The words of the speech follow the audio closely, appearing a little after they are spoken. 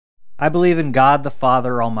I believe in God the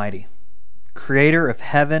Father Almighty, creator of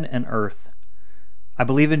heaven and earth. I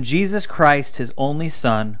believe in Jesus Christ, his only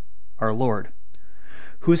Son, our Lord,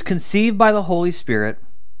 who was conceived by the Holy Spirit,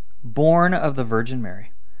 born of the Virgin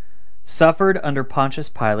Mary, suffered under Pontius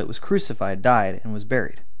Pilate, was crucified, died, and was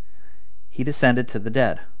buried. He descended to the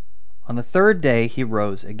dead. On the third day he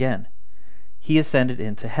rose again. He ascended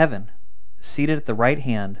into heaven, seated at the right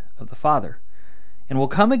hand of the Father, and will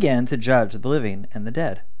come again to judge the living and the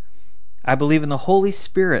dead. I believe in the Holy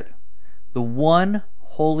Spirit, the one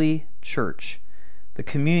holy church, the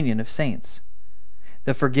communion of saints,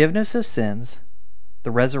 the forgiveness of sins,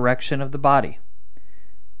 the resurrection of the body,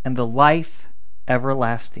 and the life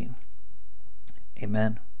everlasting.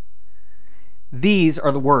 Amen. These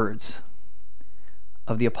are the words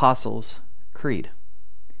of the Apostles' Creed.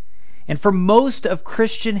 And for most of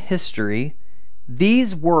Christian history,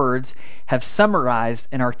 these words have summarized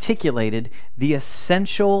and articulated the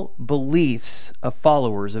essential beliefs of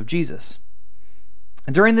followers of Jesus.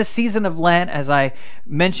 And during this season of Lent, as I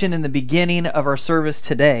mentioned in the beginning of our service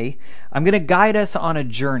today, I'm going to guide us on a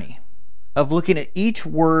journey of looking at each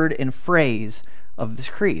word and phrase of this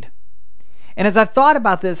creed. And as I've thought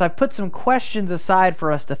about this, I've put some questions aside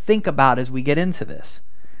for us to think about as we get into this.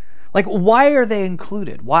 Like, why are they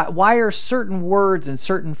included? Why are certain words and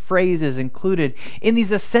certain phrases included in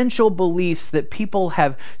these essential beliefs that people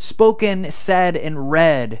have spoken, said, and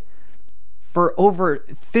read for over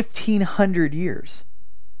 1,500 years?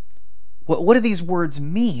 What do these words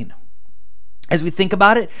mean? As we think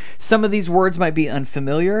about it, some of these words might be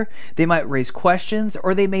unfamiliar, they might raise questions,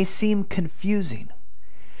 or they may seem confusing.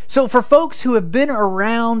 So for folks who have been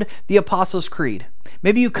around the Apostles' Creed,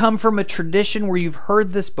 maybe you come from a tradition where you've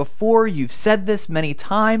heard this before, you've said this many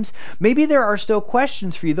times, maybe there are still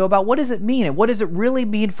questions for you though about what does it mean and what does it really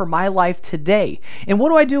mean for my life today? And what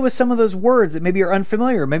do I do with some of those words that maybe are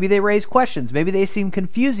unfamiliar? Maybe they raise questions, maybe they seem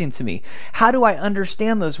confusing to me. How do I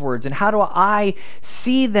understand those words and how do I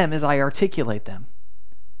see them as I articulate them?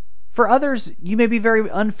 For others, you may be very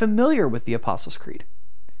unfamiliar with the Apostles' Creed.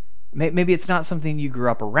 Maybe it's not something you grew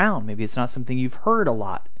up around. Maybe it's not something you've heard a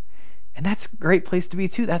lot. And that's a great place to be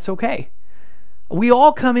too. That's okay. We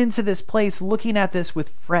all come into this place looking at this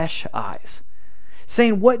with fresh eyes,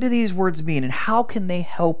 saying, what do these words mean and how can they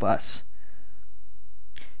help us?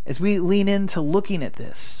 As we lean into looking at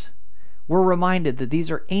this, we're reminded that these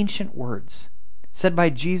are ancient words said by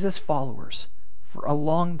Jesus' followers for a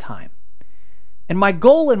long time. And my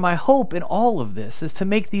goal and my hope in all of this is to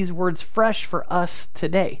make these words fresh for us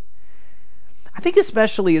today. I think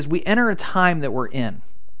especially as we enter a time that we're in,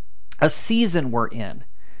 a season we're in,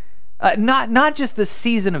 not just the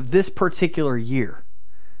season of this particular year,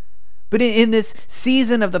 but in this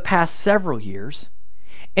season of the past several years,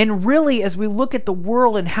 and really as we look at the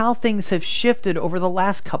world and how things have shifted over the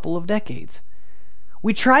last couple of decades.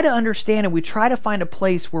 We try to understand and we try to find a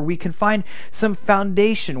place where we can find some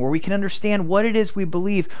foundation, where we can understand what it is we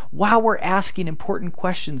believe while we're asking important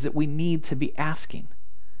questions that we need to be asking.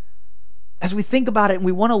 As we think about it and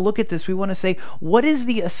we want to look at this, we want to say, what is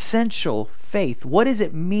the essential faith? What does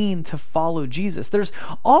it mean to follow Jesus? There's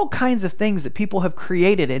all kinds of things that people have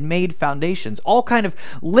created and made foundations, all kind of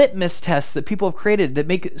litmus tests that people have created that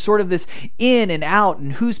make sort of this in and out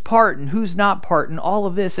and who's part and who's not part and all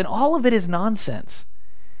of this. And all of it is nonsense.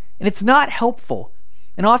 And it's not helpful.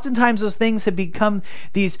 And oftentimes those things have become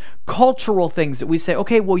these cultural things that we say,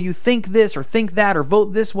 okay, well, you think this or think that or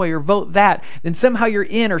vote this way or vote that, then somehow you're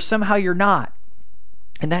in or somehow you're not.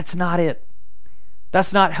 And that's not it.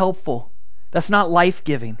 That's not helpful. That's not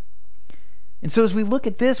life-giving. And so as we look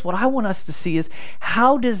at this, what I want us to see is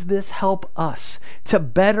how does this help us to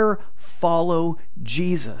better follow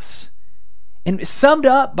Jesus? And summed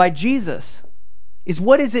up by Jesus is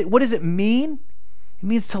what does it mean? It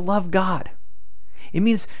means to love God. It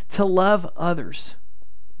means to love others.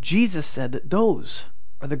 Jesus said that those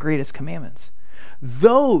are the greatest commandments.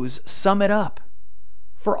 Those sum it up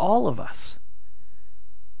for all of us.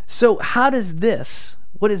 So what is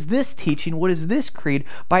this teaching, what is this creed?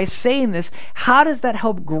 By saying this, how does that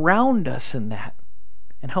help ground us in that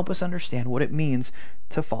and help us understand what it means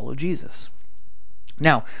to follow Jesus?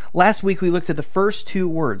 Now, last week we looked at the first two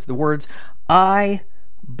words, the words, I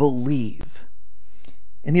believe.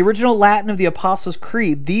 In the original Latin of the Apostles'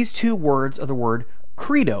 Creed, these two words are the word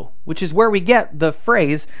credo, which is where we get the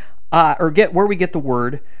phrase, where we get the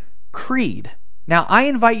word creed. Now, I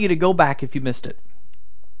invite you to go back if you missed it.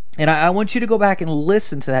 And I want you to go back and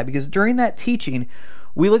listen to that because during that teaching,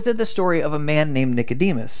 we looked at the story of a man named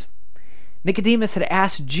Nicodemus. Nicodemus had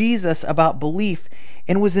asked Jesus about belief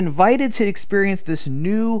and was invited to experience this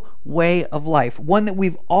new way of life, one that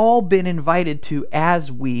we've all been invited to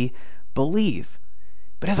as we believe.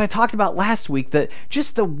 But as I talked about last week, that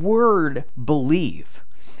just the word believe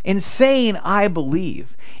and saying I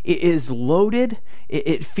believe, it is loaded.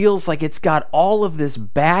 It feels like it's got all of this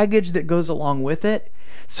baggage that goes along with it.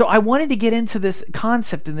 So I wanted to get into this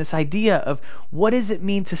concept and this idea of what does it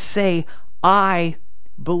mean to say I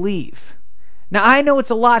believe. Now, I know it's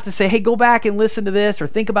a lot to say, hey, go back and listen to this or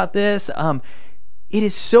think about this. It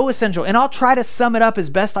is so essential, and I'll try to sum it up as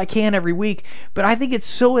best I can every week, but I think it's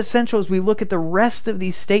so essential as we look at the rest of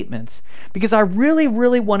these statements, because I really,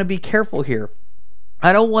 really want to be careful here.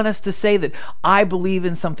 I don't want us to say that I believe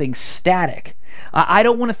in something static. I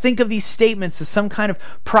don't want to think of these statements as some kind of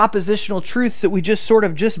propositional truths that we just sort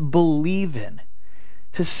of just believe in.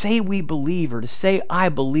 To say we believe or to say I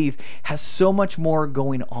believe has so much more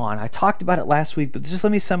going on. I talked about it last week, but just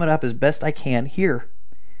let me sum it up as best I can here.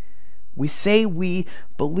 We say we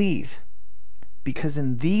believe because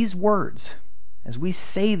in these words, as we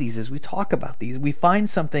say these, as we talk about these, we find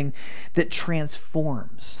something that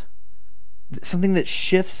transforms, something that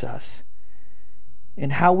shifts us in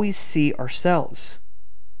how we see ourselves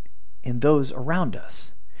and those around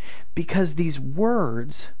us. Because these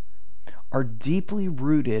words are deeply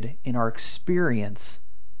rooted in our experience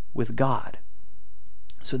with God.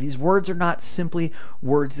 So these words are not simply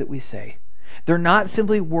words that we say. They're not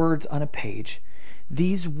simply words on a page.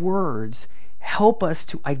 These words help us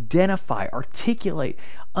to identify, articulate,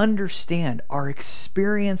 understand our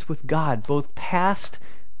experience with God, both past,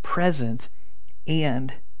 present,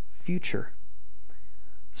 and future.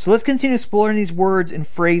 So let's continue exploring these words and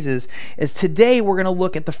phrases, as today we're going to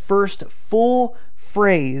look at the first full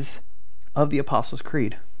phrase of the Apostles'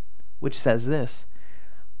 Creed, which says this: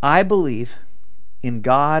 I believe in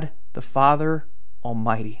God the Father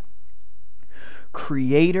Almighty,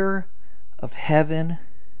 creator of heaven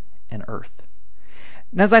and earth.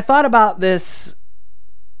 And as I thought about this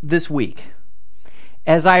week,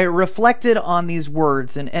 as I reflected on these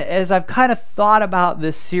words, and as I've kind of thought about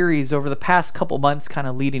this series over the past couple months kind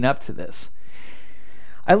of leading up to this,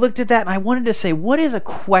 I looked at that and I wanted to say, what is a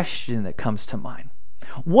question that comes to mind?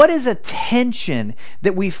 What is a tension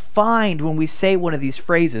that we find when we say one of these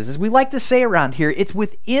phrases? As we like to say around here, it's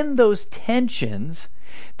within those tensions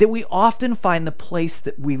that we often find the place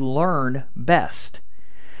that we learn best.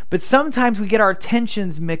 But sometimes we get our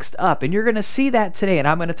tensions mixed up, and you're going to see that today, and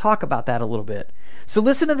I'm going to talk about that a little bit. So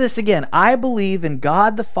listen to this again. I believe in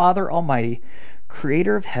God the Father Almighty,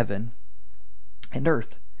 creator of heaven and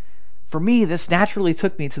earth. For me, this naturally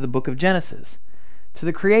took me to the book of Genesis, to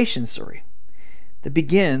the creation story that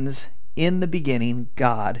begins, in the beginning,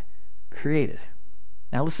 God created.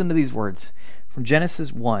 Now listen to these words from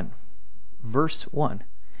Genesis 1, verse 1.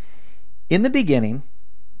 In the beginning,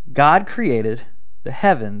 God created the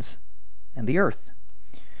heavens and the earth.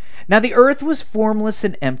 Now the earth was formless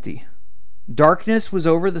and empty. Darkness was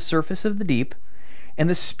over the surface of the deep, and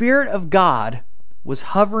the Spirit of God was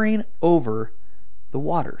hovering over the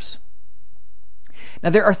waters.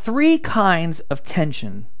 Now there are three kinds of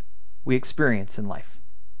tension we experience in life.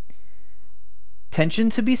 Tension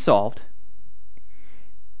to be solved,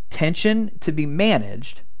 tension to be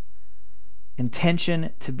managed, and tension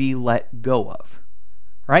to be let go of.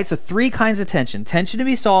 All right, so three kinds of tension. Tension to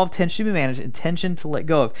be solved, tension to be managed, and tension to let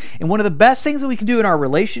go of. And one of the best things that we can do in our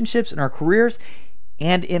relationships, in our careers,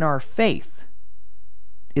 and in our faith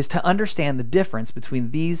is to understand the difference between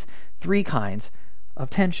these three kinds of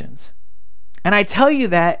tensions. And I tell you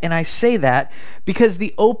that, and I say that, because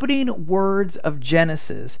the opening words of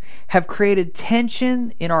Genesis have created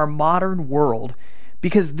tension in our modern world,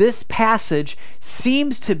 because this passage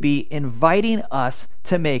seems to be inviting us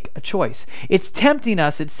to make a choice. It's tempting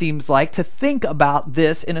us, it seems like, to think about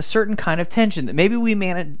this in a certain kind of tension that maybe we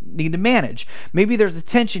need to manage. Maybe there's a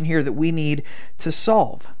tension here that we need to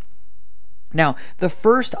solve. Now, the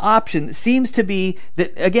first option that seems to be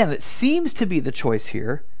the choice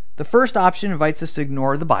here. The first option invites us to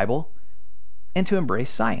ignore the Bible and to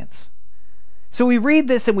embrace science. So we read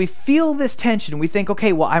this and we feel this tension and we think,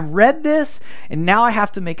 okay, well, I've read this and now I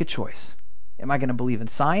have to make a choice. Am I going to believe in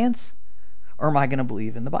science or am I going to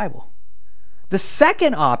believe in the Bible? The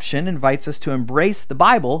second option invites us to embrace the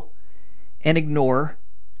Bible and ignore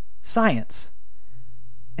science.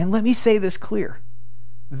 And let me say this clear.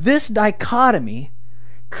 This dichotomy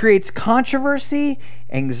creates controversy,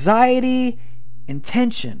 anxiety, and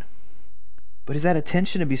tension. But is that a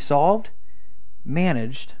tension to be solved,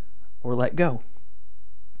 managed, or let go?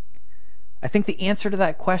 I think the answer to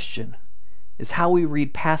that question is how we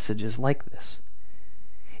read passages like this.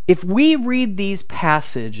 If we read these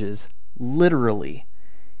passages literally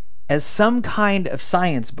as some kind of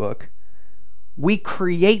science book, we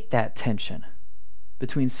create that tension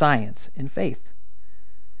between science and faith.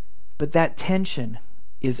 But that tension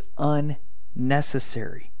is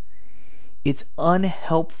unnecessary. It's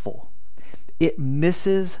unhelpful. It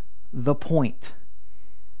misses the point.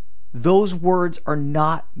 Those words are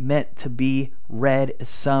not meant to be read as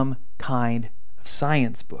some kind of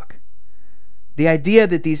science book. The idea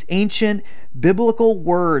that these ancient biblical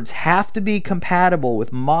words have to be compatible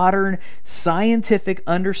with modern scientific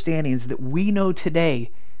understandings that we know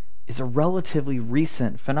today is a relatively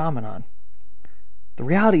recent phenomenon. The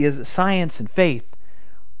reality is that science and faith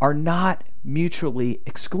are not mutually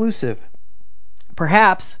exclusive.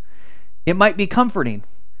 Perhaps it might be comforting,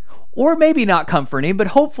 or maybe not comforting, but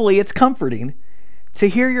hopefully it's comforting to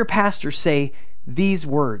hear your pastor say these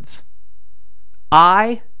words: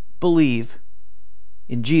 I believe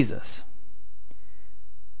in Jesus.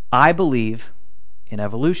 I believe in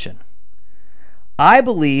evolution. I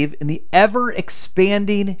believe in the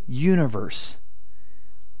ever-expanding universe.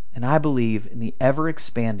 And I believe in the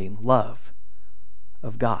ever-expanding love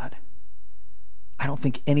of God. I don't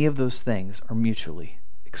think any of those things are mutually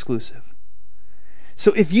exclusive.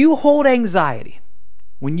 So if you hold anxiety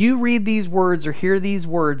when you read these words or hear these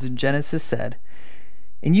words in Genesis said,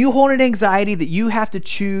 and you hold an anxiety that you have to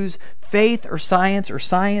choose faith or science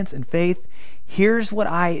and faith, here's what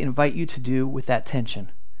I invite you to do with that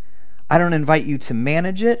tension. I don't invite you to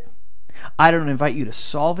manage it. I don't invite you to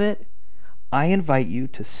solve it. I invite you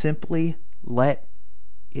to simply let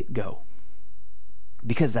it go.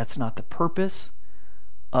 Because that's not the purpose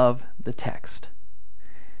of the text.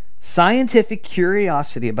 Scientific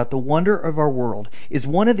curiosity about the wonder of our world is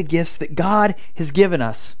one of the gifts that God has given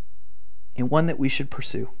us, and one that we should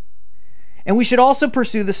pursue. And we should also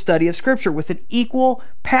pursue the study of Scripture with an equal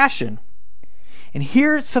passion. And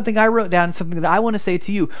here's something I wrote down, something that I want to say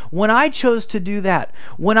to you. When I chose to do that,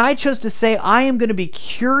 when I chose to say I am going to be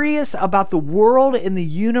curious about the world and the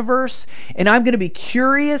universe, and I'm going to be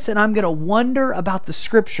curious and I'm going to wonder about the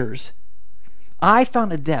Scriptures, I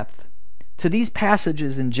found a depth to these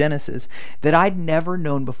passages in Genesis that I'd never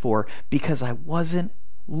known before because I wasn't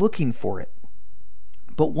looking for it.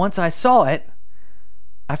 But once I saw it,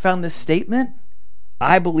 I found this statement,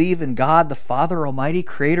 I believe in God, the Father Almighty,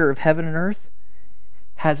 creator of heaven and earth,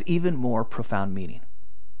 has even more profound meaning.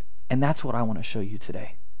 And that's what I want to show you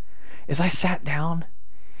today. As I sat down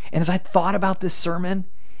and as I thought about this sermon,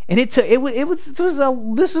 and this was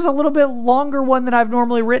a little bit longer one than I've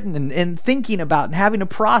normally written and thinking about and having to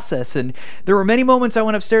process. And there were many moments I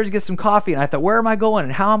went upstairs to get some coffee and I thought, where am I going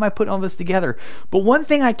and how am I putting all this together? But one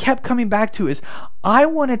thing I kept coming back to is I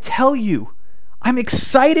want to tell you, I'm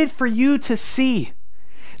excited for you to see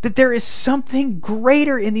that there is something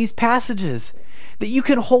greater in these passages, that you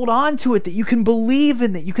can hold on to it, that you can believe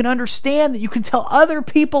in, that you can understand, that you can tell other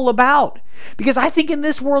people about. Because I think in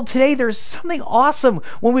this world today, there's something awesome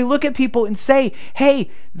when we look at people and say,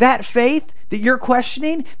 hey, that faith that you're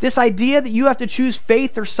questioning, this idea that you have to choose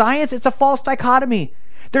faith or science, it's a false dichotomy.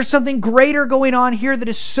 There's something greater going on here that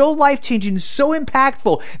is so life-changing, so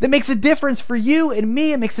impactful, that makes a difference for you and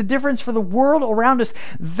me. It makes a difference for the world around us.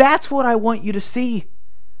 That's what I want you to see.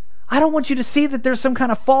 I don't want you to see that there's some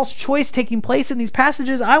kind of false choice taking place in these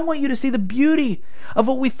passages. I want you to see the beauty of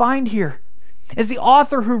what we find here. As the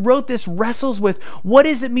author who wrote this wrestles with, what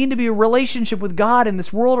does it mean to be a relationship with God in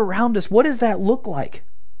this world around us? What does that look like?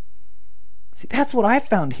 See, that's what I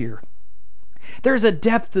found here. There's a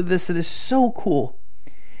depth to this that is so cool.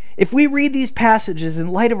 If we read these passages in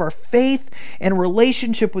light of our faith and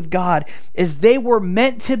relationship with God as they were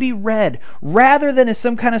meant to be read, rather than as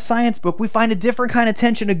some kind of science book, we find a different kind of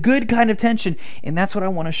tension, a good kind of tension. And that's what I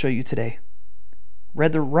want to show you today.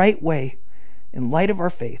 Read the right way, in light of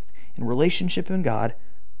our faith and relationship in God,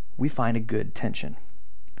 we find a good tension.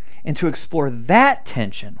 And to explore that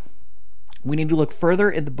tension, we need to look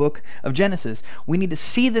further in the book of Genesis. We need to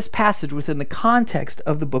see this passage within the context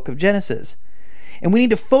of the book of Genesis. And we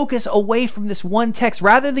need to focus away from this one text.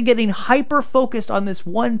 Rather than getting hyper-focused on this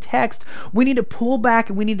one text, we need to pull back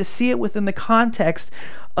and we need to see it within the context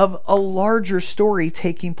of a larger story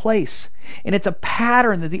taking place. And it's a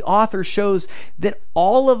pattern that the author shows that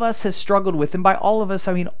all of us has struggled with. And by all of us,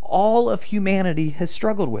 I mean all of humanity has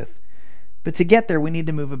struggled with. But to get there, we need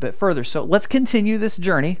to move a bit further. So let's continue this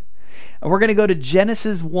journey. And we're going to go to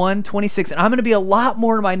Genesis 1:26. And I'm going to be a lot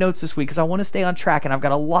more in my notes this week because I want to stay on track and I've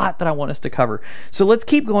got a lot that I want us to cover. So let's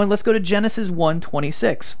keep going. Let's go to Genesis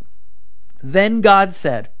 1:26. Then God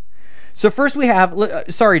said, So first we have,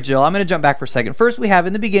 sorry, Jill, I'm going to jump back for a second. First we have,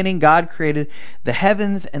 in the beginning, God created the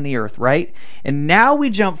heavens and the earth, right? And now we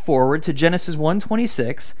jump forward to Genesis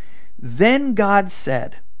 1:26. Then God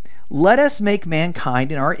said, "Let us make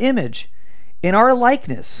mankind in our image, in our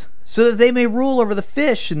likeness, so that they may rule over the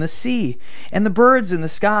fish in the sea and the birds in the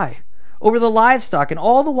sky, over the livestock and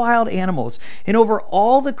all the wild animals, and over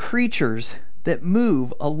all the creatures that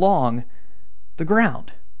move along the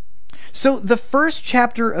ground." So the first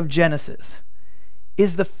chapter of Genesis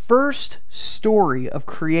is the first story of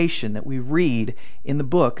creation that we read in the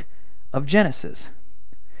book of Genesis.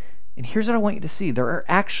 And here's what I want you to see. There are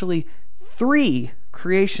actually 3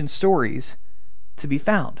 creation stories to be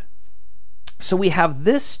found. So we have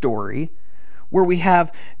this story where we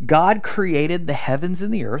have God created the heavens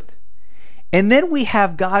and the earth, and then we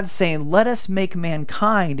have God saying, "Let us make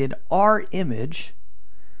mankind in our image."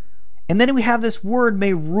 And then we have this word,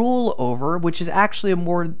 "may rule over," which is actually a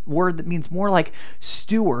word that means more like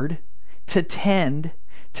steward, to tend,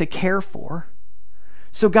 to care for.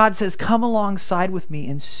 So God says, "Come alongside with me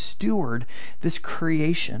and steward this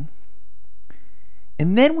creation."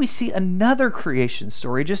 And then we see another creation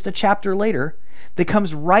story just a chapter later that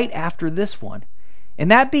comes right after this one.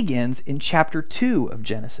 And that begins in chapter 2 of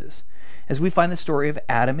Genesis, as we find the story of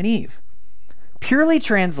Adam and Eve. Purely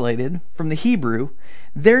translated from the Hebrew,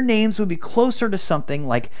 their names would be closer to something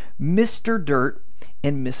like Mr. Dirt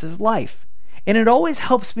and Mrs. Life. And it always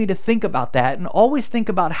helps me to think about that and always think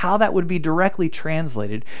about how that would be directly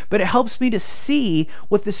translated. But it helps me to see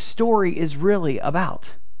what this story is really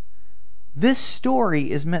about. This story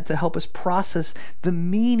is meant to help us process the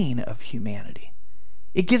meaning of humanity.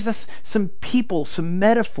 It gives us some people, some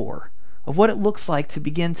metaphor of what it looks like to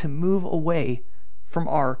begin to move away from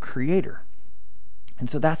our Creator. And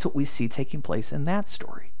so that's what we see taking place in that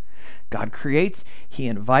story. God creates, He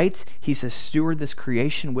invites, He says, "Steward this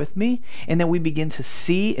creation with me." And then we begin to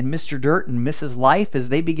see in Mr. Dirt and Mrs. Life as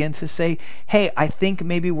they begin to say, "Hey, I think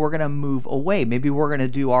maybe we're going to move away. Maybe we're going to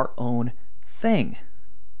do our own thing."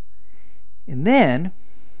 And then,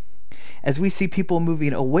 as we see people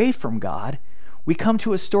moving away from God, we come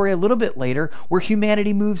to a story a little bit later where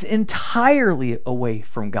humanity moves entirely away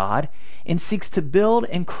from God and seeks to build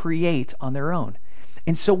and create on their own.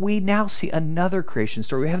 And so we now see another creation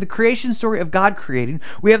story. We have the creation story of God creating.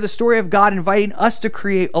 We have the story of God inviting us to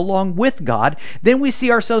create along with God. Then we see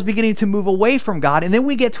ourselves beginning to move away from God. And then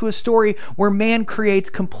we get to a story where man creates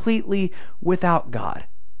completely without God.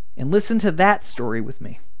 And listen to that story with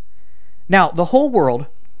me. Now, the whole world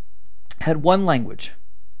had one language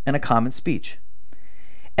and a common speech.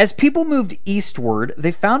 As people moved eastward,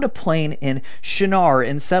 they found a plain in Shinar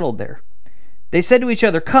and settled there. They said to each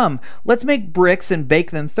other, "Come, let's make bricks and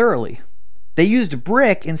bake them thoroughly." They used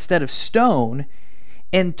brick instead of stone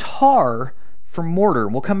and tar for mortar.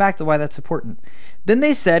 We'll come back to why that's important. Then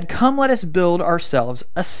they said, "Come, let us build ourselves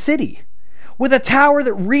a city with a tower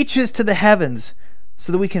that reaches to the heavens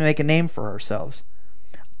so that we can make a name for ourselves.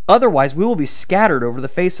 Otherwise, we will be scattered over the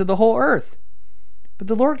face of the whole earth." But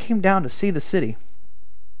the Lord came down to see the city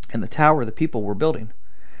and the tower the people were building.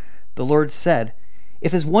 The Lord said,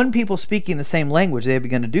 "If as one people speaking the same language they have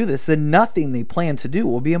begun to do this, then nothing they plan to do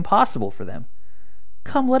will be impossible for them.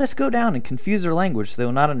 Come, let us go down and confuse their language so they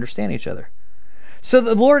will not understand each other." So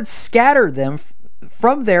the Lord scattered them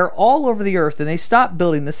from there all over the earth, and they stopped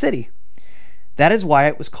building the city. That is why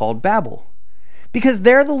it was called Babel, because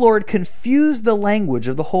there the Lord confused the language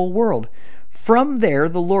of the whole world. From there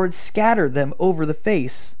the Lord scattered them over the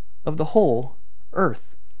face of the whole earth.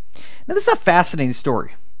 Now this is a fascinating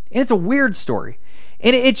story, and it's a weird story.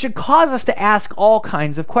 And it should cause us to ask all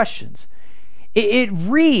kinds of questions. It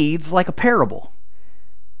reads like a parable.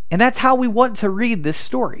 And that's how we want to read this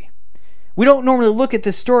story. We don't normally look at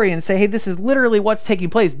this story and say, "Hey, this is literally what's taking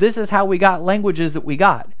place. This is how we got languages that we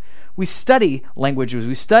got." We study languages.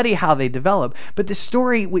 We study how they develop. But the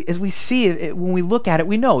story, as we see it, when we look at it,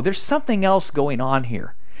 we know there's something else going on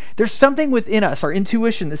here. There's something within us, our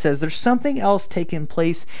intuition, that says there's something else taking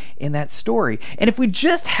place in that story. And if we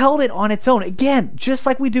just held it on its own, again, just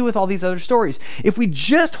like we do with all these other stories, if we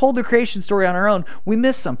just hold the creation story on our own, we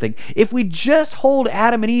miss something. If we just hold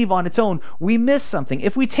Adam and Eve on its own, we miss something.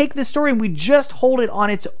 If we take this story and we just hold it on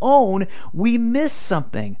its own, we miss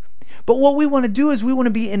something. But what we want to do is we want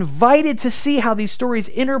to be invited to see how these stories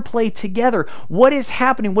interplay together. What is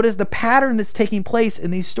happening? What is the pattern that's taking place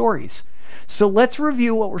in these stories? So let's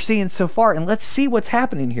review what we're seeing so far, and let's see what's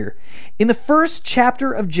happening here. In the first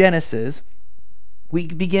chapter of Genesis, we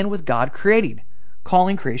begin with God creating,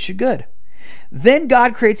 calling creation good. Then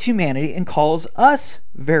God creates humanity and calls us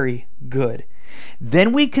very good.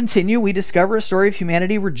 Then we continue, we discover a story of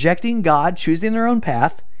humanity rejecting God, choosing their own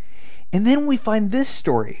path. And then we find this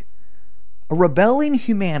story, a rebelling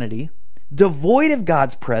humanity devoid of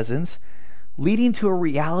God's presence, leading to a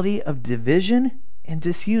reality of division and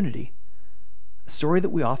disunity, a story that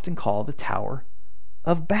we often call the Tower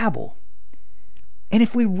of Babel. And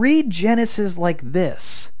if we read Genesis like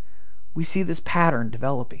this, we see this pattern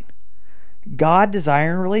developing. God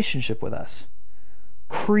desiring a relationship with us,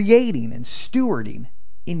 creating and stewarding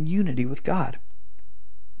in unity with God.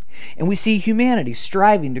 And we see humanity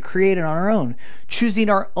striving to create it on our own, choosing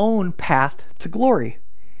our own path to glory.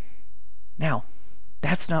 Now,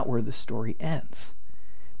 that's not where the story ends.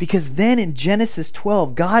 Because then in Genesis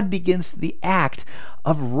 12, God begins the act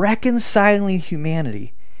of reconciling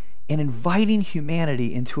humanity and inviting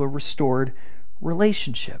humanity into a restored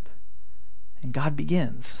relationship. And God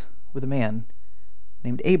begins with a man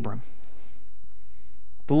named Abram.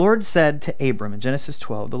 The Lord said to Abram in Genesis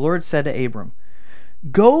 12, the Lord said to Abram,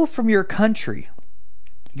 "Go from your country,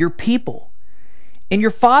 your people, and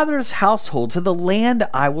your father's household to the land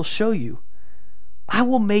I will show you. I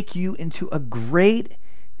will make you into a great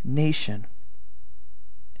nation,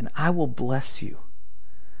 and I will bless you.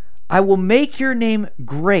 I will make your name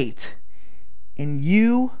great, and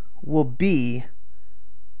you will be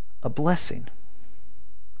a blessing."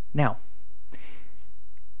 Now,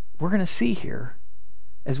 we're going to see here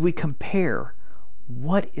as we compare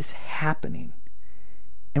what is happening.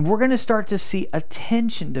 And we're going to start to see a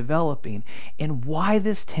tension developing and why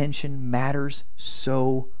this tension matters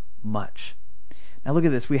so much. Now look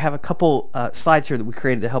at this. We have a couple slides here that we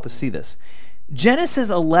created to help us see this. Genesis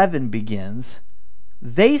 11 begins,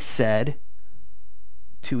 "They said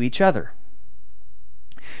to each other."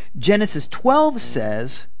 Genesis 12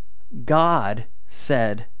 says, "God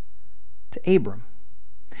said to Abram."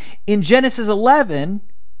 In Genesis 11,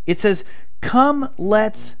 it says, "Come,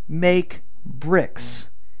 let's make bricks."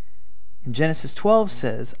 And Genesis 12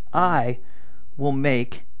 says, "I will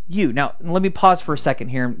make you." Now, let me pause for a second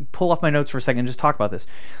here and pull off my notes for a second and just talk about this.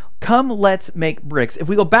 Come, let's make bricks. If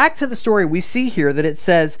we go back to the story, we see here that it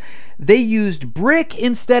says they used brick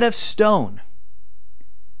instead of stone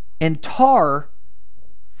and tar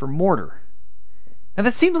for mortar. Now,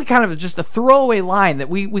 that seems like kind of just a throwaway line that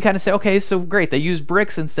we kind of say, okay, so great, they use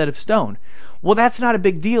bricks instead of stone. Well, that's not a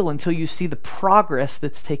big deal until you see the progress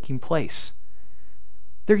that's taking place.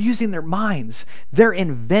 They're using their minds. They're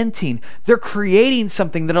inventing. They're creating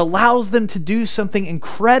something that allows them to do something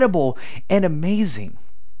incredible and amazing.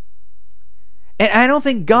 And I don't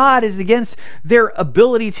think God is against their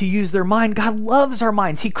ability to use their mind. God loves our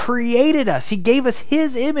minds. He created us. He gave us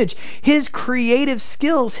His image, His creative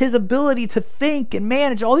skills, His ability to think and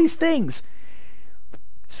manage all these things.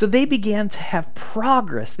 So they began to have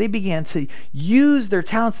progress. They began to use their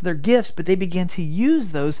talents and their gifts, but they began to use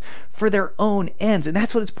those for their own ends. And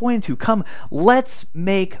that's what it's pointing to. Come, let's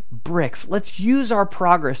make bricks. Let's use our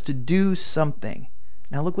progress to do something.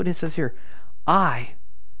 Now look what it says here. I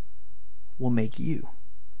will make you.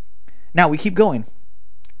 Now we keep going.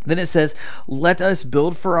 Then it says, let us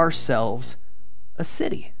build for ourselves a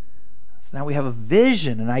city. So now we have a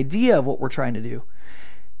vision, an idea of what we're trying to do.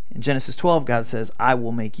 In Genesis 12, God says, I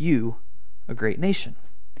will make you a great nation.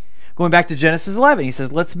 Going back to Genesis 11, He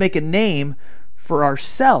says, let's make a name for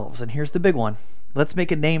ourselves. And here's the big one. Let's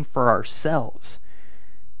make a name for ourselves.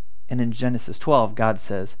 And in Genesis 12, God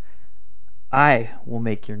says, I will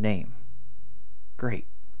make your name great.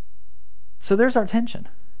 So there's our tension.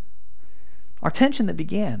 Our tension that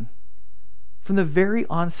began from the very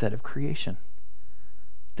onset of creation.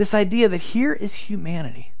 This idea that here is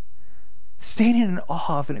humanity standing in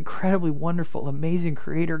awe of an incredibly wonderful, amazing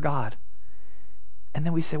Creator God. And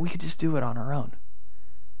then we say we could just do it on our own.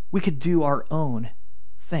 We could do our own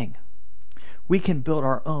thing. We can build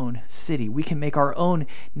our own city. We can make our own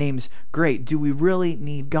names great. Do we really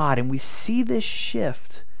need God? And we see this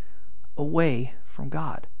shift away from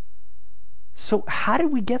God. So how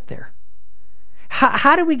did we get there?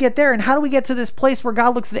 How do we get there? And how do we get to this place where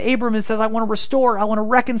God looks at Abram and says, I want to restore, I want to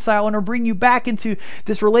reconcile, I want to bring you back into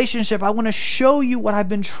this relationship. I want to show you what I've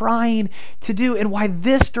been trying to do and why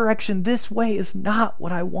this direction, this way is not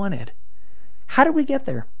what I wanted. How did we get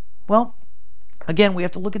there? Well, again, we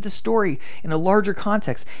have to look at the story in a larger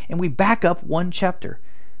context, and we back up one chapter.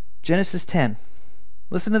 Genesis 10.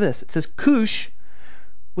 Listen to this. It says, Cush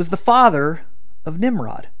was the father of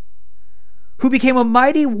Nimrod, who became a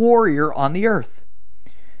mighty warrior on the earth.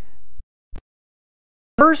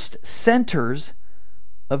 First centers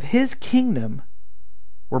of his kingdom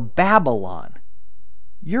were Babylon,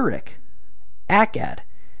 Uruk, Akkad,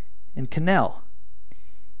 and Calneh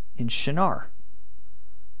in Shinar.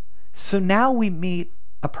 So now we meet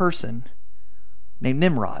a person named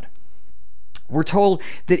Nimrod. We're told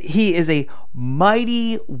that he is a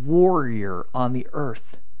mighty warrior on the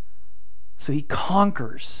earth. So he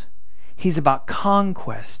conquers. He's about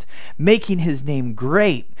conquest, making his name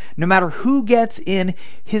great, no matter who gets in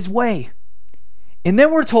his way. And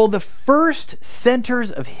then we're told the first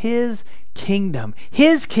centers of his kingdom.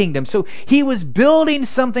 His kingdom. So he was building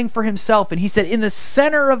something for himself, and he said in the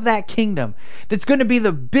center of that kingdom, that's going to be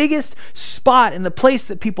the biggest spot and the place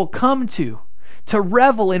that people come to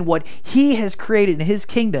revel in what he has created in his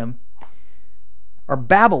kingdom, are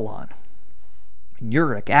Babylon, and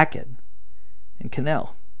Uruk, Akkad, and Calneh.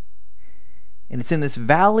 And it's in this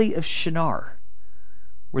valley of Shinar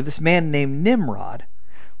where this man named Nimrod,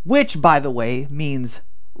 which, by the way, means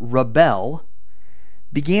rebel,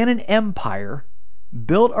 began an empire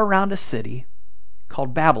built around a city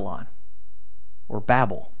called Babylon, or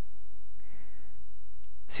Babel.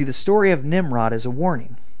 See, the story of Nimrod is a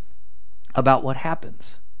warning about what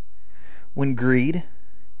happens when greed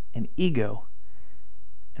and ego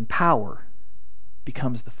and power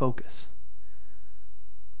becomes the focus.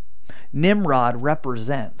 Nimrod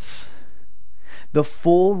represents the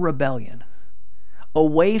full rebellion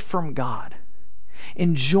away from God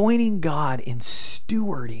and joining God in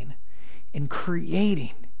stewarding and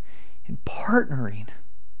creating and partnering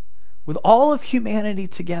with all of humanity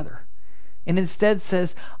together, and instead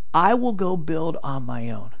says, I will go build on my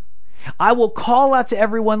own. I will call out to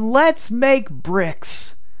everyone, let's make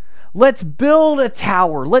bricks. Let's build a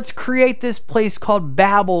tower. Let's create this place called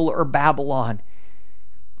Babel or Babylon,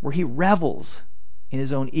 where he revels in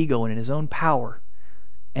his own ego and in his own power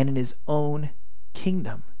and in his own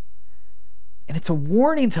kingdom. And it's a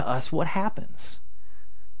warning to us what happens.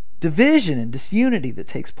 Division and disunity that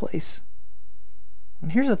takes place.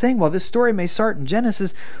 And here's the thing, while this story may start in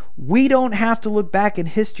Genesis, we don't have to look back in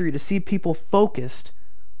history to see people focused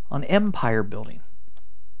on empire building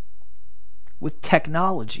with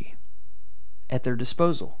technology at their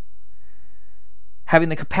disposal, having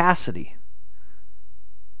the capacity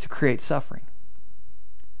to create suffering.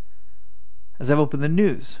 As I've opened the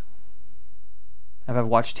news, as I've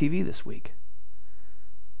watched TV this week,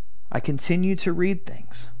 I continue to read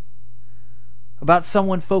things about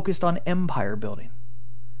someone focused on empire building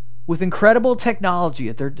with incredible technology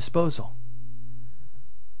at their disposal,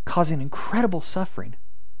 causing incredible suffering.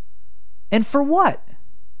 And for what?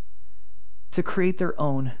 To create their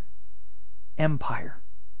own empire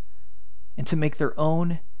and to make their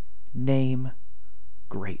own name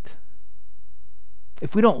great.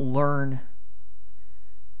 If we don't learn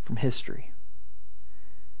from history,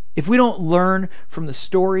 if we don't learn from the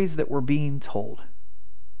stories that we're being told,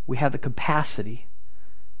 we have the capacity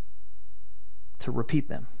to repeat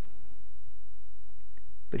them.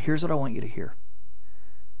 But here's what I want you to hear.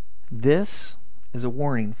 This is a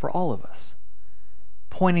warning for all of us,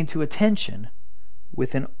 pointing to a tension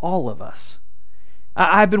within all of us.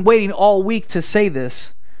 I've been waiting all week to say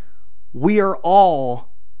this. We are all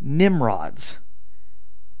Nimrods.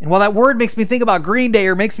 And while that word makes me think about Green Day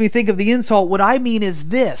or makes me think of the insult, what I mean is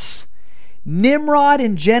this. Nimrod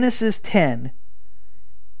in Genesis 10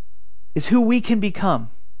 is who we can become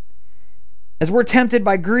as we're tempted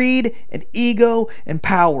by greed and ego and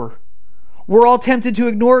power. We're all tempted to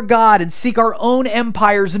ignore God and seek our own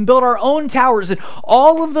empires and build our own towers. And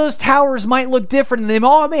all of those towers might look different, and they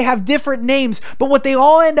all may have different names, but what they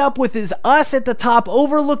all end up with is us at the top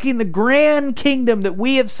overlooking the grand kingdom that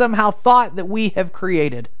we have somehow thought that we have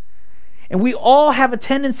created. And we all have a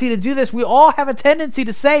tendency to do this. We all have a tendency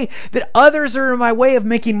to say that others are in my way of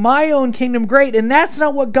making my own kingdom great. And that's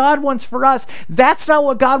not what God wants for us. That's not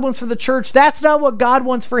what God wants for the church. That's not what God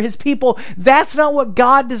wants for his people. That's not what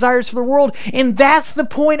God desires for the world. And that's the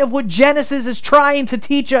point of what Genesis is trying to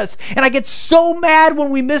teach us. And I get so mad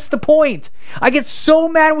when we miss the point. I get so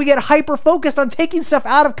mad when we get hyper-focused on taking stuff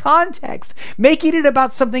out of context, making it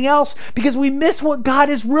about something else, because we miss what God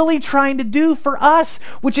is really trying to do for us,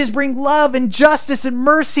 which is bring love and justice and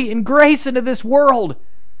mercy and grace into this world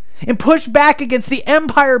and push back against the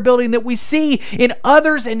empire building that we see in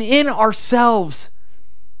others and in ourselves.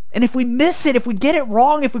 And if we miss it, if we get it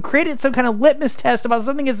wrong, if we created some kind of litmus test about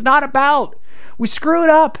something it's not about, we screw it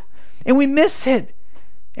up and we miss it.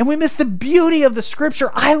 And we miss the beauty of the scripture.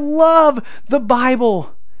 I love the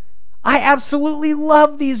Bible. I absolutely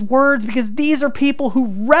love these words because these are people who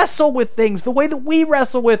wrestle with things the way that we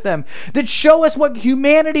wrestle with them, that show us what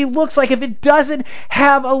humanity looks like if it doesn't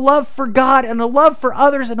have a love for God and a love for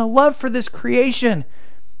others and a love for this creation.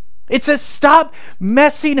 It says, stop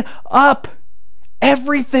messing up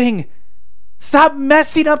everything. Stop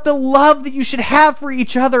messing up the love that you should have for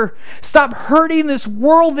each other. Stop hurting this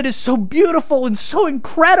world that is so beautiful and so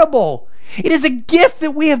incredible. It is a gift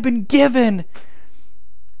that we have been given.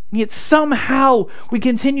 And yet somehow we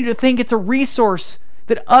continue to think it's a resource,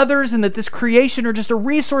 that others and that this creation are just a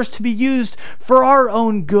resource to be used for our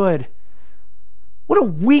own good. What a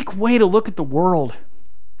weak way to look at the world.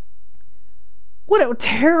 What a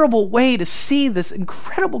terrible way to see this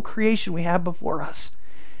incredible creation we have before us.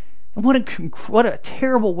 And what a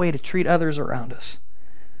terrible way to treat others around us.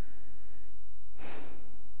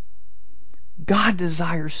 God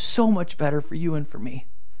desires so much better for you and for me.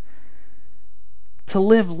 To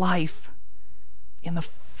live life in the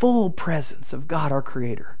full presence of God our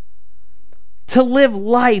Creator. To live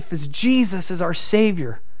life as Jesus as our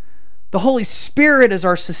Savior. The Holy Spirit as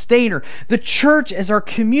our sustainer. The church as our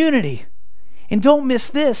community. And don't miss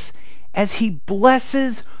this, as He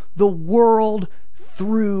blesses the world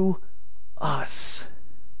through us.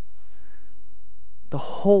 The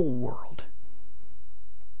whole world.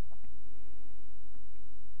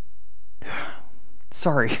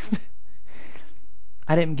 Sorry.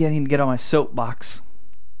 I didn't even get on my soapbox.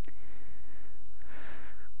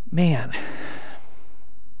 Man.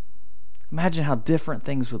 Imagine how different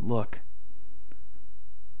things would look.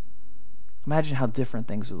 Imagine how different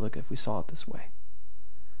things would look if we saw it this way.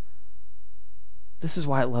 This is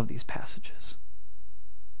why I love these passages.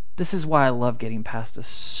 This is why I love getting past a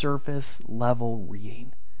surface level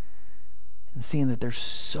reading and seeing that there's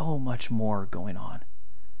so much more going on.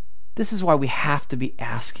 This is why we have to be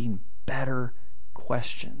asking better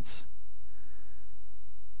questions.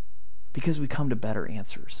 Because we come to better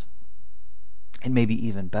answers. And maybe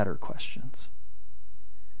even better questions.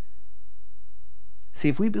 See,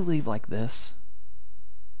 if we believe like this,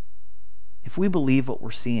 if we believe what we're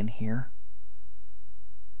seeing here,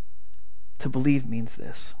 to believe means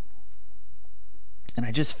this. And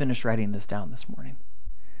I just finished writing this down this morning.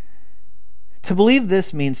 To believe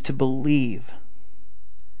this means to believe.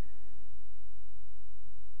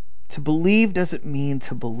 To believe doesn't mean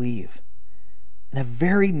to believe in a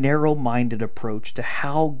very narrow-minded approach to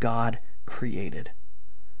how God created,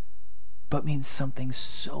 but means something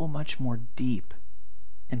so much more deep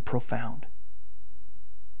and profound.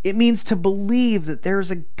 It means to believe that there's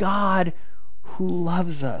a God who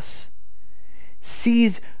loves us,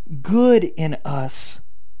 sees good in us,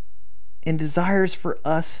 and desires for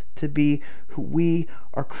us to be who we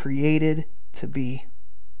are created to be.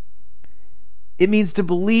 It means to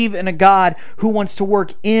believe in a God who wants to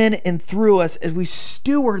work in and through us as we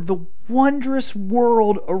steward the wondrous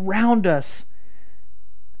world around us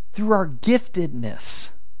through our giftedness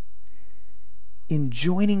in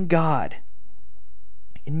joining God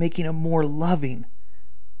in making a more loving,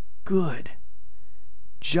 good,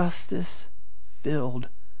 justice-filled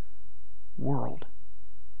world.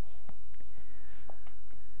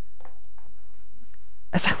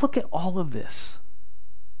 As I look at all of this,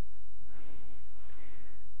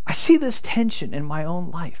 I see this tension in my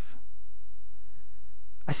own life.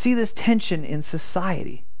 I see this tension in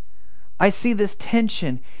society. I see this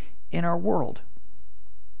tension in our world.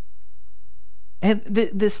 And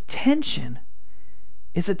this tension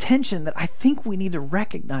is a tension that I think we need to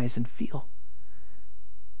recognize and feel.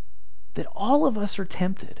 That all of us are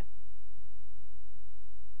tempted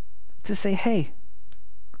to say, hey,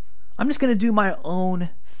 I'm just going to do my own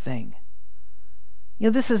thing. You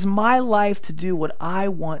know, this is my life to do what I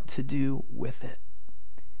want to do with it.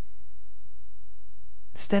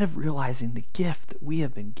 Instead of realizing the gift that we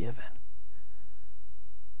have been given.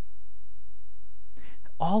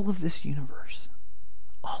 All of this universe,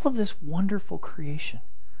 all of this wonderful creation,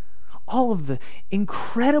 all of the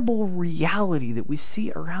incredible reality that we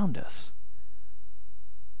see around us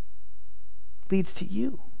leads to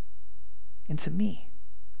you and to me.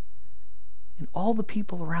 And all the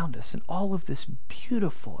people around us and all of this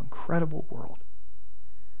beautiful, incredible world.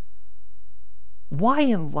 Why,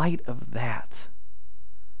 in light of that,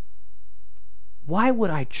 why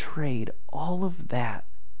would I trade all of that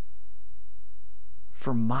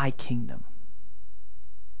for my kingdom?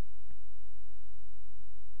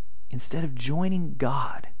 Instead of joining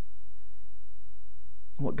God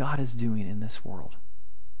in what God is doing in this world.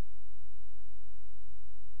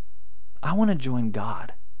 I want to join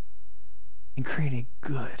God and create a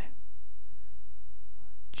good,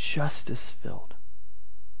 justice-filled,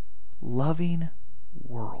 loving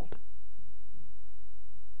world.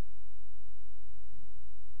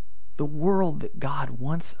 The world that God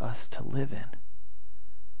wants us to live in.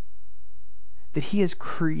 That He has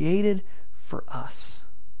created for us.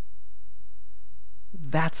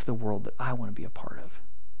 That's the world that I want to be a part of.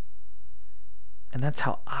 And that's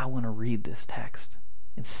how I want to read this text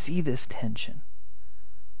and see this tension.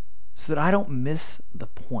 So that I don't miss the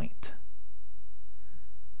point.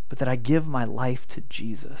 but that I give my life to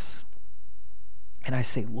Jesus. And I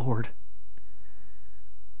say, Lord,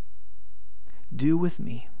 do with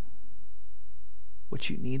me what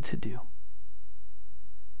you need to do.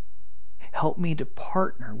 Help me to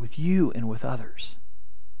partner with you and with others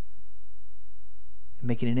in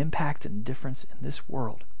making an impact and difference in this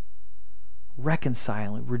world,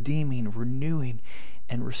 reconciling, redeeming, renewing,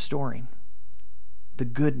 and restoring the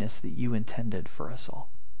goodness that you intended for us all.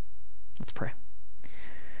 Let's pray.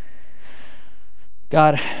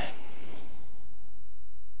 God,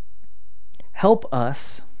 help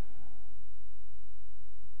us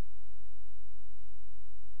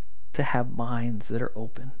to have minds that are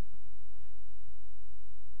open,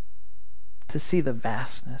 to see the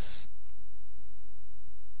vastness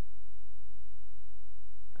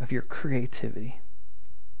of your creativity.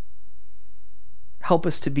 Help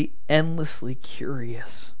us to be endlessly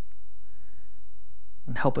curious,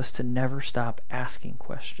 and help us to never stop asking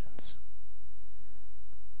questions.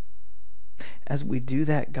 As we do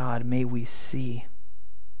that, God, may we see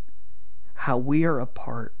how we are a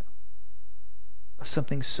part of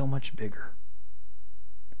something so much bigger,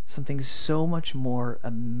 something so much more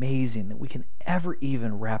amazing than we can ever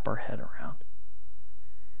even wrap our head around.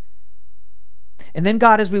 And then,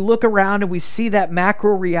 God, as we look around and we see that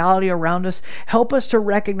macro reality around us, help us to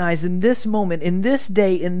recognize in this moment, in this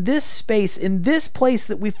day, in this space, in this place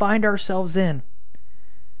that we find ourselves in,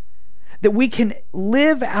 that we can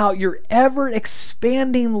live out your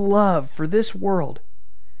ever-expanding love for this world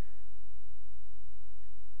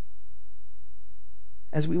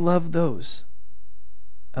as we love those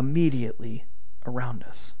immediately around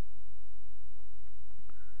us.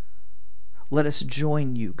 Let us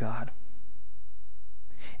join you, God,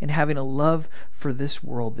 in having a love for this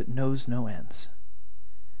world that knows no ends,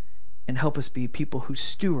 and help us be people who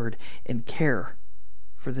steward and care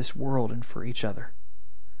for this world and for each other.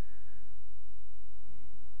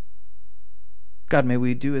 God, may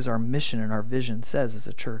we do as our mission and our vision says as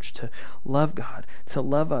a church, to love God, to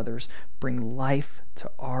love others, bring life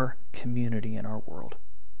to our community and our world.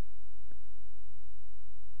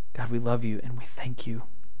 God, we love you and we thank you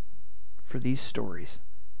for these stories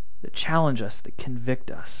that challenge us, that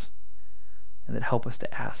convict us, and that help us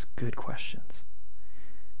to ask good questions.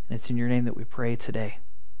 And it's in your name that we pray today.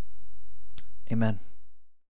 Amen.